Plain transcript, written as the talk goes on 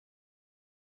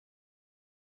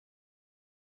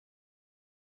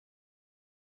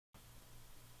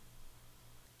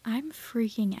I'm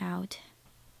freaking out.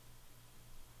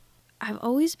 I've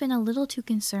always been a little too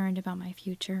concerned about my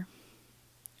future.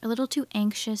 A little too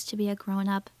anxious to be a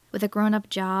grown-up with a grown-up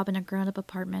job and a grown-up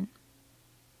apartment.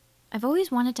 I've always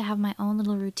wanted to have my own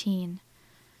little routine,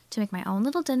 to make my own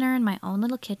little dinner in my own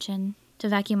little kitchen, to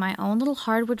vacuum my own little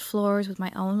hardwood floors with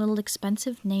my own little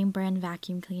expensive name-brand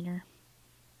vacuum cleaner.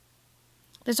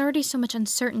 There's already so much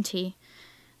uncertainty,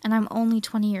 and I'm only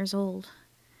 20 years old.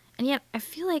 And yet, I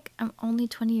feel like I'm only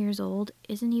 20 years old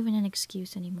isn't even an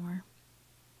excuse anymore.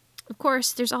 Of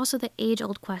course, there's also the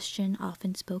age-old question,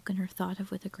 often spoken or thought of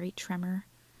with a great tremor.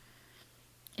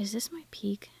 Is this my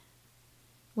peak?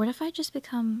 What if I just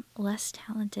become less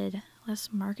talented, less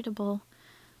marketable,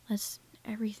 less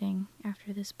everything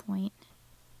after this point?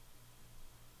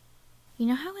 You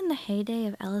know how in the heyday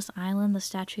of Ellis Island, the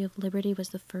Statue of Liberty was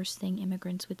the first thing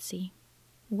immigrants would see?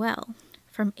 Well,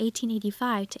 from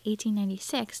 1885 to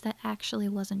 1896, that actually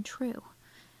wasn't true.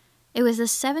 It was a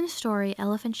 7-story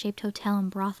elephant-shaped hotel and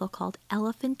brothel called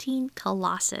Elephantine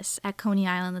Colossus at Coney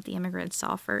Island that the immigrants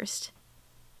saw first.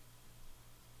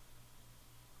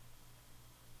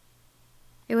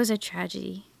 It was a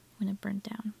tragedy when it burnt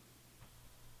down.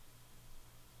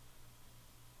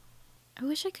 I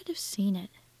wish I could have seen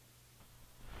it.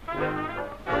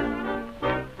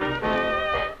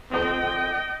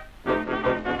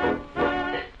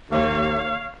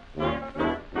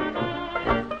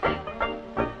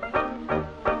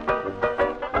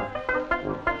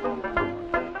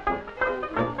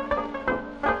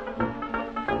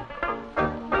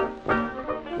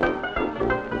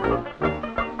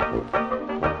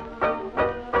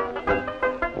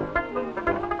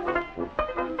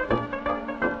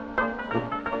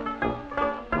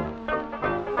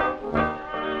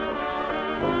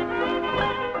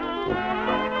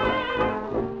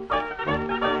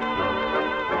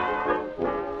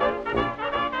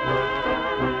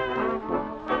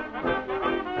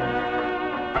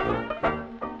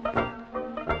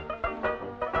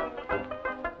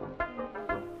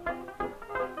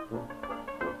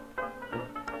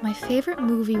 My favorite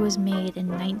movie was made in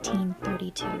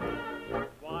 1932.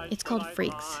 It's called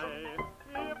Freaks.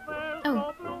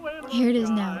 Oh, here it is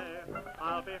now.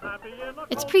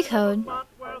 It's pre-code,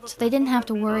 so they didn't have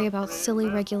to worry about silly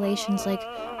regulations like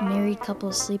married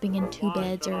couples sleeping in 2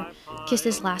 beds or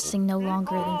kisses lasting no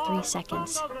longer than 3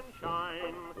 seconds.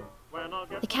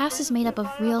 The cast is made up of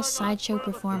real sideshow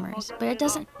performers, but it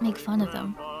doesn't make fun of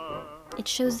them. It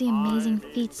shows the amazing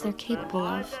feats they're capable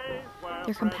of.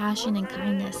 Their compassion and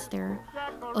kindness, their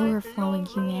overflowing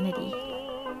humanity.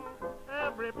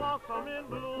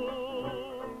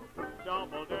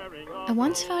 I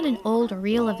once found an old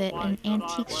reel of it in an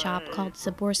antique shop called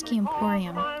Zaborski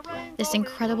Emporium, this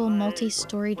incredible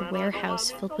multi-storied warehouse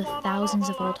filled with thousands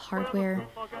of old hardware,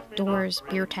 doors,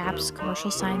 beer taps, commercial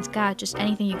signs, God, just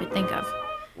anything you could think of.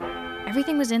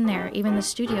 Everything was in there, even the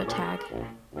studio tag.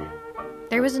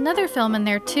 There was another film in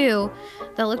there, too,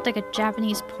 that looked like a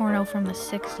Japanese porno from the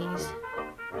 60s.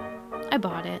 I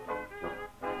bought it.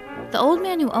 The old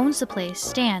man who owns the place,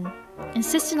 Stan,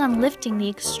 insisted on lifting the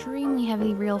extremely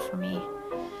heavy reel for me.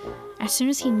 As soon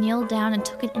as he kneeled down and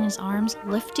took it in his arms,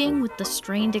 lifting with the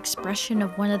strained expression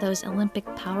of one of those Olympic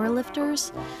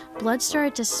powerlifters, blood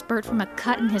started to spurt from a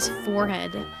cut in his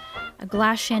forehead. A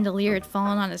glass chandelier had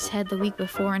fallen on his head the week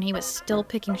before, and he was still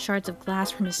picking shards of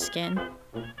glass from his skin.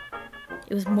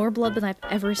 It was more blood than I've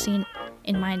ever seen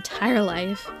in my entire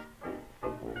life.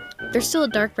 There's still a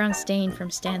dark brown stain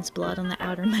from Stan's blood on the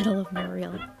outer metal of my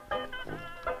reel.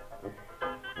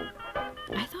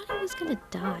 I thought I was gonna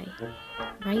die,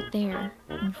 right there,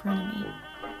 in front of me.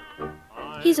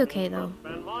 He's okay, though.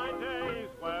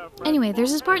 Anyway,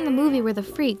 there's this part in the movie where the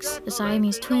freaks, the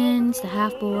Siamese twins, the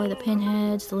half-boy, the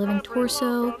pinheads, the living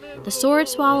torso, the sword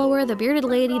swallower, the bearded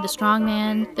lady, the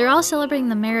strongman, they're all celebrating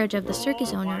the marriage of the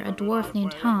circus owner, a dwarf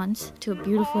named Hans, to a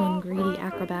beautiful and greedy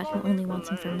acrobat who only wants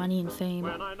him for money and fame.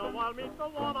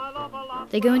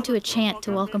 They go into a chant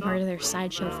to welcome her to their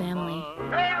sideshow family.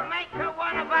 We'll make her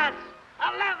one of us, a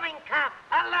loving cup,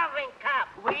 a loving cup.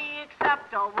 We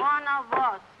accept her one of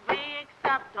us, we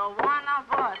accept her one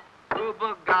of us.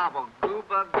 Gooba gobble,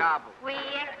 gooba gobble. We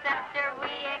accept her, we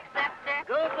accept her.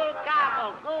 Gooba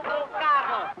gobble, gooba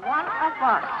gobble. One of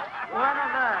us, one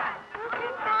of us.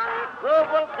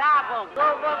 Gooba gobble,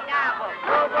 gooba gobble,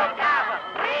 gooba gobble.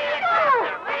 We accept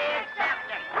her, we accept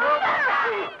her. Gooba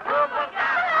gobble, gooba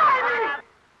gobble.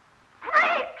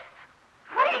 Freaks!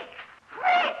 Freaks!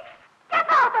 Freaks! Get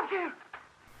out of here!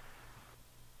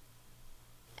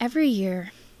 Every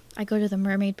year, I go to the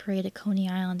Mermaid Parade at Coney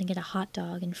Island and get a hot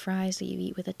dog and fries that you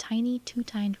eat with a tiny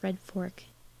 2-tined red fork.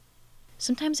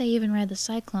 Sometimes I even ride the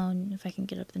Cyclone if I can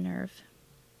get up the nerve.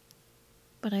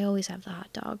 but I always have the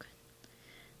hot dog.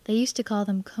 They used to call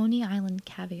them Coney Island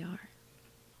Caviar.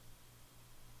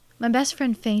 My best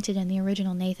friend fainted in the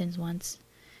original Nathan's once.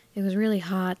 It was really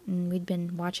hot, and we'd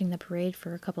been watching the parade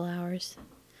for a couple hours.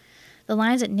 The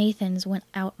lines at Nathan's went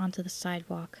out onto the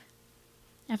sidewalk.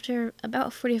 After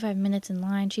about 45 minutes in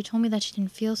line, she told me that she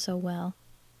didn't feel so well.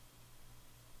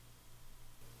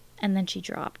 And then she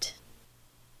dropped.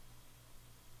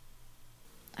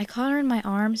 I caught her in my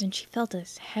arms, and she felt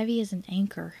as heavy as an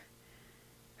anchor.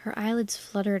 Her eyelids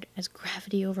fluttered as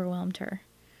gravity overwhelmed her.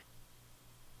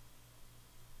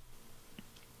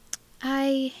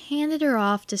 I handed her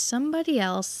off to somebody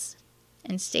else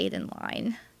and stayed in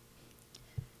line.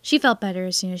 She felt better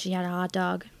as soon as she had a hot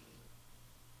dog.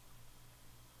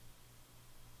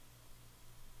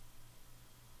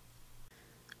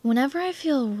 Whenever I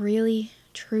feel really,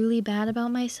 truly bad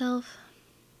about myself,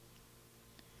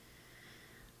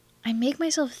 I make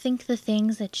myself think the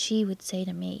things that she would say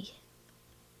to me.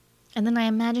 And then I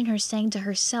imagine her saying to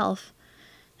herself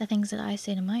the things that I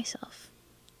say to myself.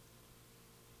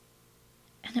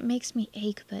 And it makes me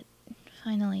ache, but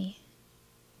finally,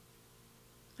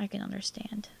 I can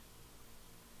understand.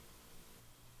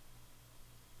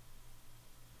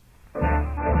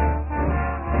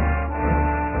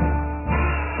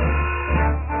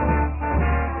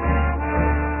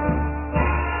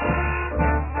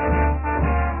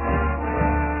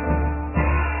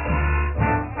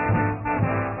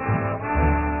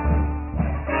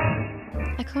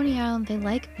 At Coney Island, they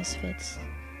like misfits.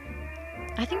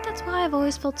 I think that's why I've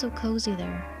always felt so cozy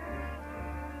there.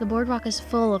 The boardwalk is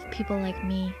full of people like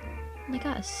me, like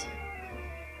us.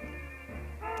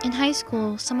 In high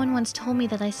school, someone once told me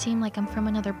that I seem like I'm from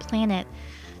another planet,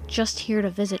 just here to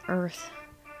visit Earth.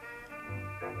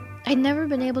 I'd never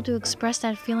been able to express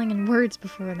that feeling in words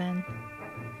before then.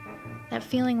 That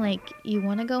feeling like you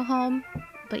want to go home,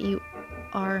 but you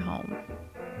are home.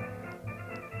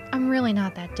 I'm really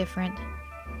not that different.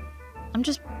 I'm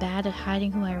just bad at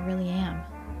hiding who I really am.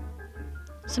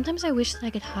 Sometimes I wish that I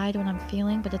could hide what I'm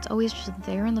feeling, but it's always just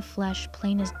there in the flesh,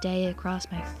 plain as day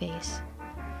across my face.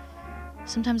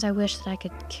 Sometimes I wish that I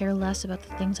could care less about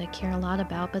the things I care a lot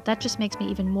about, but that just makes me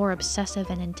even more obsessive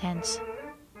and intense.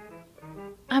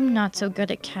 I'm not so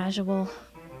good at casual.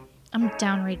 I'm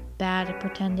downright bad at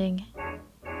pretending.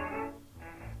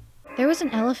 There was an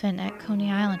elephant at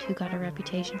Coney Island who got a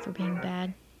reputation for being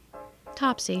bad.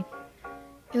 Topsy.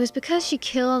 It was because she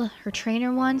killed her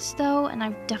trainer once, though, and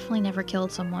I've definitely never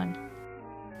killed someone.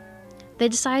 They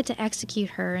decided to execute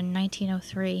her in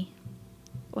 1903.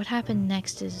 What happened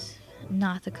next is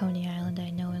not the Coney Island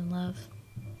I know and love.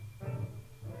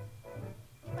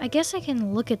 I guess I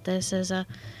can look at this as a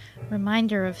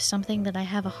reminder of something that I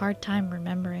have a hard time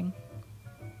remembering.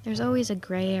 There's always a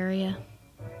gray area.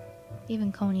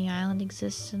 Even Coney Island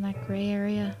exists in that gray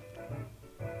area.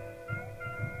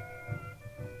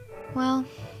 Well,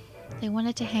 they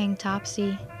wanted to hang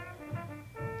Topsy.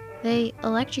 They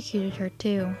electrocuted her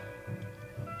too.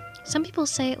 Some people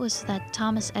say it was so that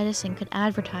Thomas Edison could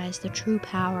advertise the true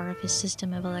power of his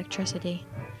system of electricity.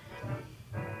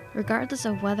 Regardless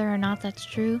of whether or not that's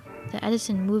true, the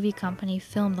Edison movie company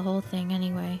filmed the whole thing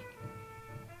anyway.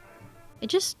 It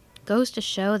just goes to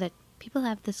show that people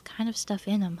have this kind of stuff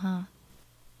in them, huh?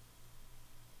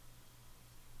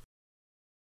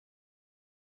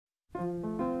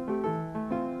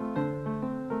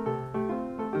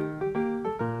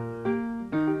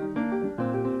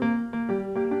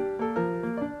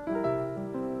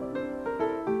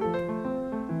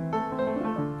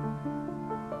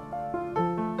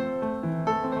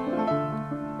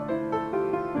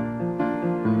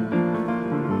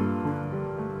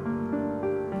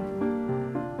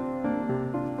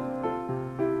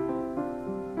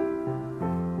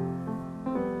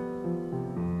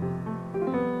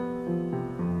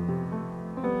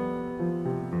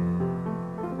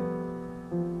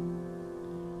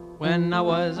 When I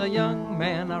was a young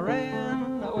man, I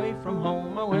ran away from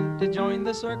home. I went to join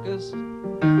the circus.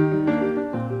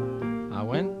 I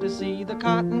went to see the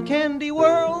cotton candy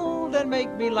world and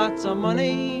make me lots of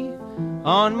money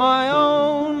on my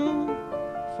own.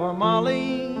 For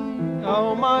Molly,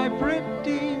 oh my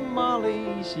pretty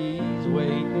Molly, she's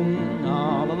waiting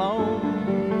all alone.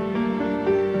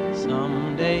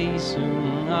 Someday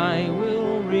soon I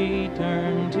will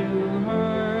return to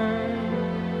her.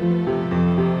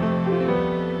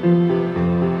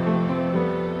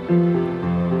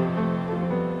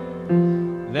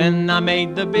 Then I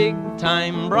made the big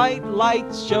time bright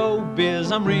lights show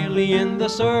biz. I'm really in the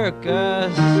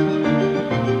circus.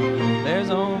 There's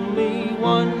only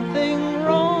one thing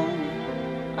wrong.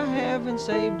 I haven't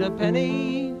saved a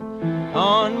penny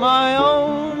on my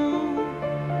own.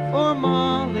 for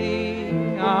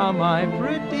Molly, ah, my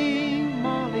pretty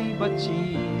Molly, but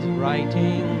she's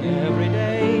writing every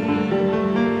day.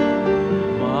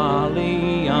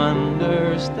 Molly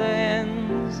understands,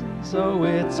 so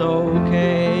it's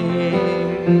okay.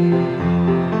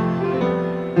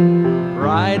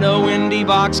 Ride a windy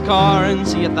boxcar and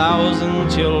see 1,000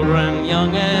 children,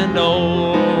 young and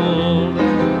old.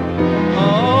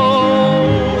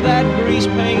 Oh, that grease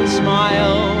paint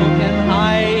smile can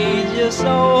hide your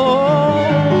soul.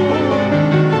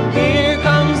 Here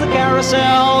comes the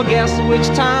carousel, guess which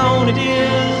town it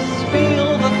is,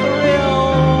 feel the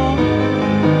thrill.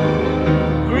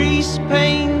 Grease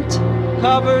paint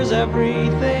covers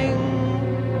everything,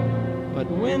 but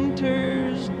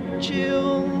winter's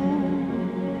chill.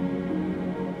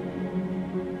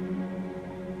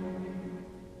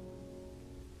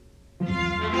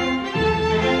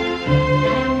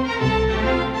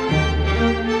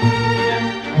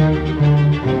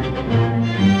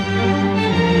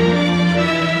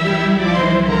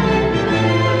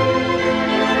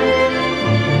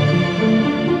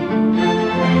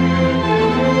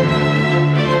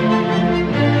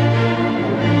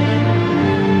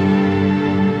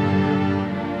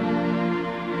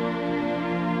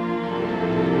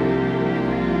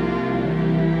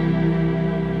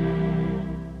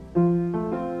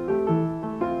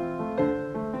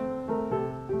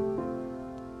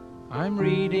 I'm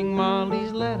reading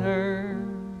Molly's letter.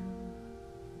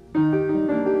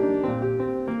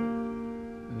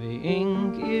 The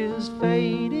ink is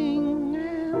fading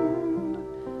and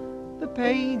the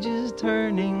page is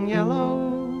turning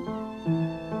yellow.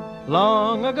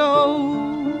 Long ago,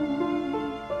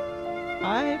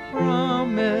 I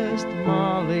promised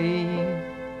Molly,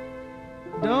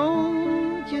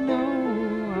 don't you know,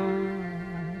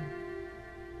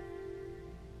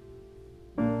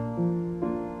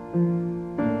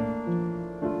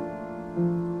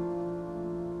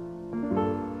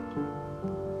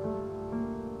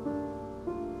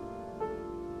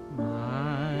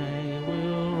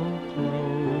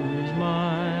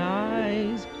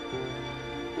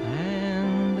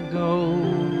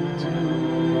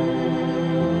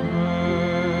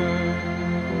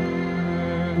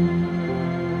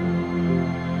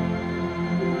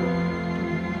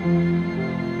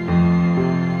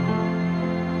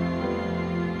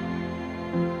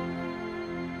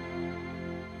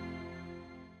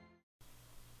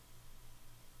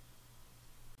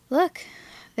 Look,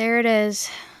 there it is,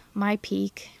 my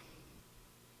peak.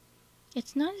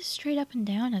 It's not as straight up and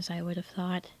down as I would have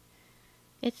thought.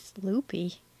 It's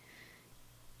loopy.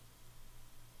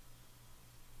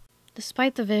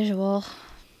 Despite the visual,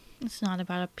 it's not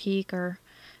about a peak or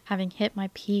having hit my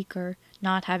peak or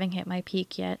not having hit my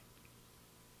peak yet.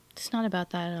 It's not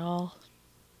about that at all.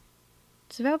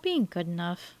 It's about being good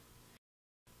enough.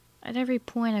 At every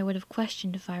point I would have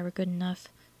questioned if I were good enough.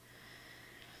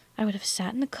 I would have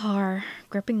sat in the car,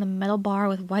 gripping the metal bar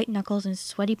with white knuckles and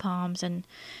sweaty palms, and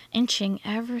inching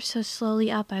ever so slowly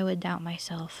up I would doubt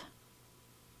myself.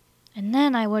 And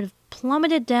then I would have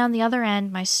plummeted down the other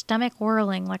end, my stomach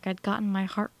whirling like I'd gotten my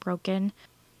heart broken.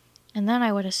 And then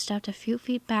I would have stepped a few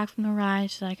feet back from the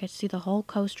ride so that I could see the whole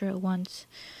coaster at once.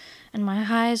 And my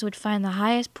eyes would find the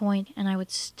highest point, and I would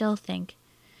still think,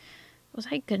 was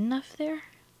I good enough there?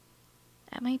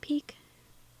 At my peak?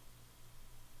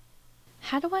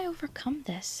 How do I overcome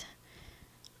this?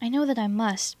 I know that I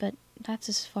must, but that's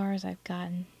as far as I've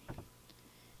gotten.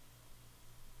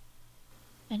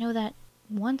 I know that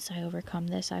once I overcome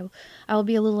this, I will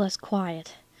be a little less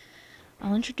quiet.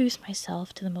 I'll introduce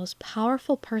myself to the most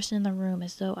powerful person in the room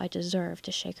as though I deserve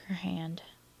to shake her hand.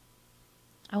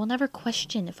 I will never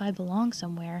question if I belong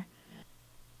somewhere.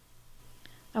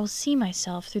 I will see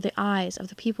myself through the eyes of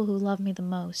the people who love me the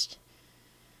most,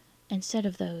 instead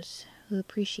of those who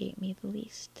appreciate me the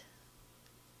least.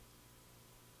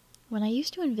 When I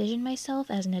used to envision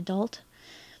myself as an adult,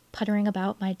 puttering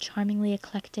about my charmingly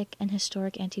eclectic and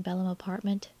historic antebellum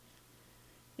apartment,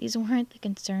 these weren't the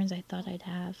concerns I thought I'd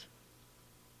have.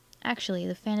 Actually,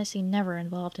 the fantasy never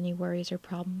involved any worries or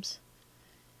problems.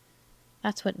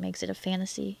 That's what makes it a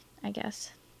fantasy, I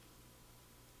guess.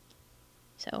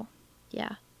 So,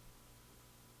 yeah.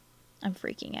 I'm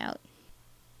freaking out.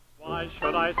 Why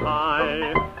should I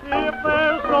sigh if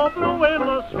there's no blue in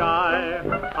the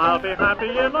sky? I'll be happy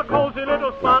in a cozy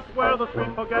little spot where the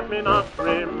sweet forget-me-not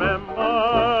remember.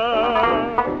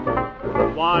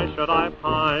 Why should I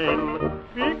pine?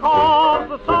 Because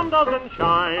the sun doesn't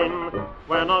shine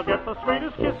when I'll get the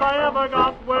sweetest kiss I ever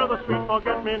got where the sweet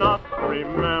forget-me-not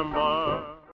remember.